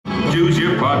choose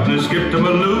your partner. Skip to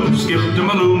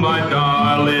Maloo, my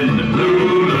darling.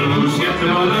 Lulu, skip to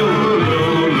Maloo,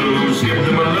 Lulu, skip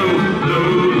to Maloo,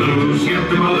 Lulu, skip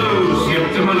to Maloo,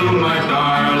 skip to Maloo, my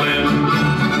darling.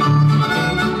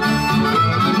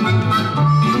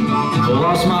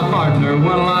 Lost my partner,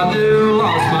 what'll I do?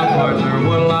 Lost my partner,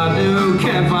 what'll I do?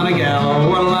 Can't find a gal,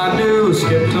 what'll I do?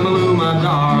 Skip to Maloo, my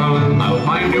darling. I'll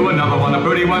find you another one, a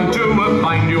pretty one too. I'll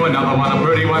find you another one, a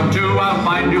pretty one too. I'll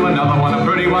find you another one, a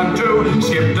pretty one too.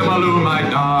 Skip to Maloo, my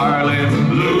darling.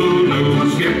 Lulu,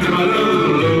 skip to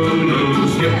Maloo, Lulu,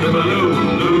 skip to Maloo,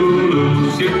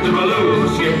 Lulu, skip to Maloo,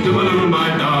 skip to Maloo, my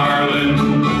darling.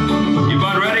 You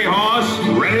about ready, horse?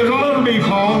 Ready as a little bee,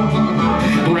 Paul.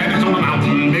 Rabbits on the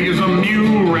mountain, big as a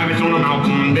mule. Rabbits on the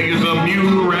mountain, big as a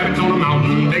mule. Rabbits on the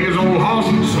mountain, big as old horse.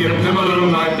 Skip to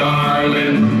Maloo, my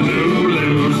darling.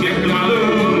 Lulu, skip to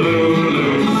Maloo,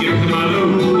 Lulu, skip to Maloo,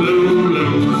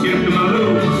 Lulu, skip to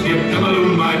Maloo, skip to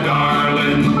Maloo, my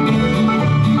darling.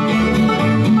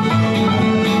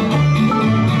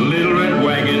 Little red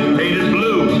wagon painted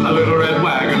blue, a little red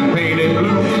wagon painted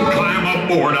blue. Climb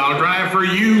aboard, I'll drive for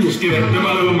you. Skip to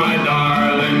Maloo, my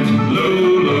darling.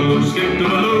 Lulu, skip to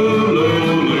Maloo,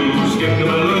 Lulu, skip to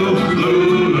Maloo,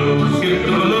 Lulu, skip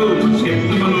to Maloo, skip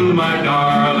to Maloo, my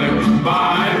darling.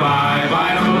 Bye, bye,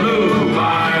 bye to Maloo,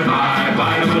 bye, bye,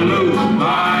 bye to Maloo,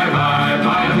 bye, bye,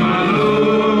 bye to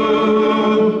Maloo.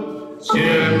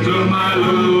 Skip to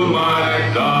Maloo.